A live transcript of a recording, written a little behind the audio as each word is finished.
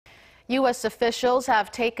U.S. officials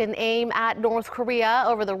have taken aim at North Korea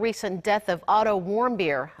over the recent death of Otto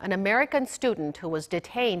Warmbier, an American student who was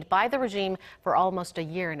detained by the regime for almost a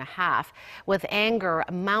year and a half. With anger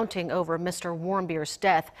mounting over Mr. Warmbier's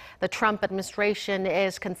death, the Trump administration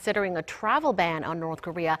is considering a travel ban on North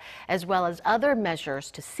Korea, as well as other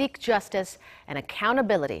measures to seek justice and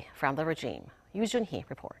accountability from the regime. Joonhee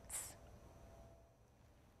reports.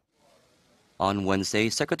 On Wednesday,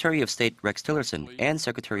 Secretary of State Rex Tillerson and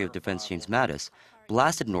Secretary of Defense James Mattis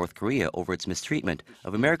blasted North Korea over its mistreatment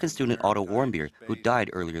of American student Otto Warmbier, who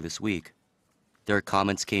died earlier this week. Their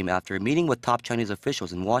comments came after a meeting with top Chinese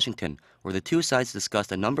officials in Washington, where the two sides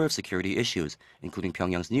discussed a number of security issues, including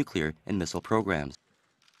Pyongyang's nuclear and missile programs.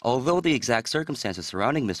 Although the exact circumstances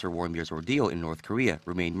surrounding Mr. Warmbier's ordeal in North Korea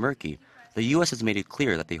remain murky, the U.S. has made it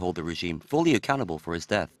clear that they hold the regime fully accountable for his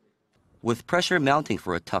death. With pressure mounting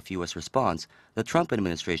for a tough U.S. response, the Trump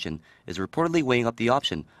administration is reportedly weighing up the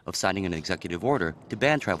option of signing an executive order to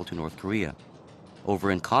ban travel to North Korea.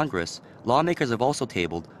 Over in Congress, lawmakers have also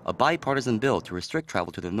tabled a bipartisan bill to restrict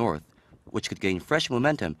travel to the north, which could gain fresh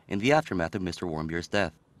momentum in the aftermath of Mr. Warmbier's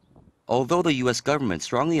death. Although the U.S. government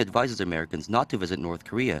strongly advises Americans not to visit North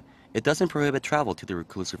Korea, it doesn't prohibit travel to the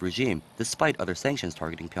reclusive regime despite other sanctions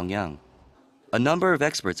targeting Pyongyang. A number of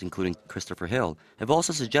experts, including Christopher Hill, have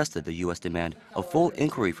also suggested the U.S. demand a full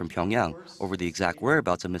inquiry from Pyongyang over the exact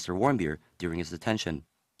whereabouts of Mr. Warmbier during his detention.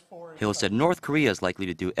 Hill said North Korea is likely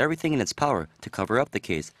to do everything in its power to cover up the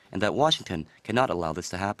case and that Washington cannot allow this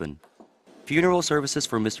to happen. Funeral services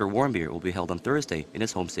for Mr. Warmbier will be held on Thursday in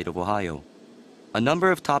his home state of Ohio. A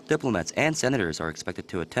number of top diplomats and senators are expected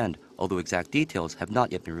to attend, although exact details have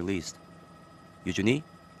not yet been released. Joonhee,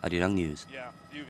 Arirang News.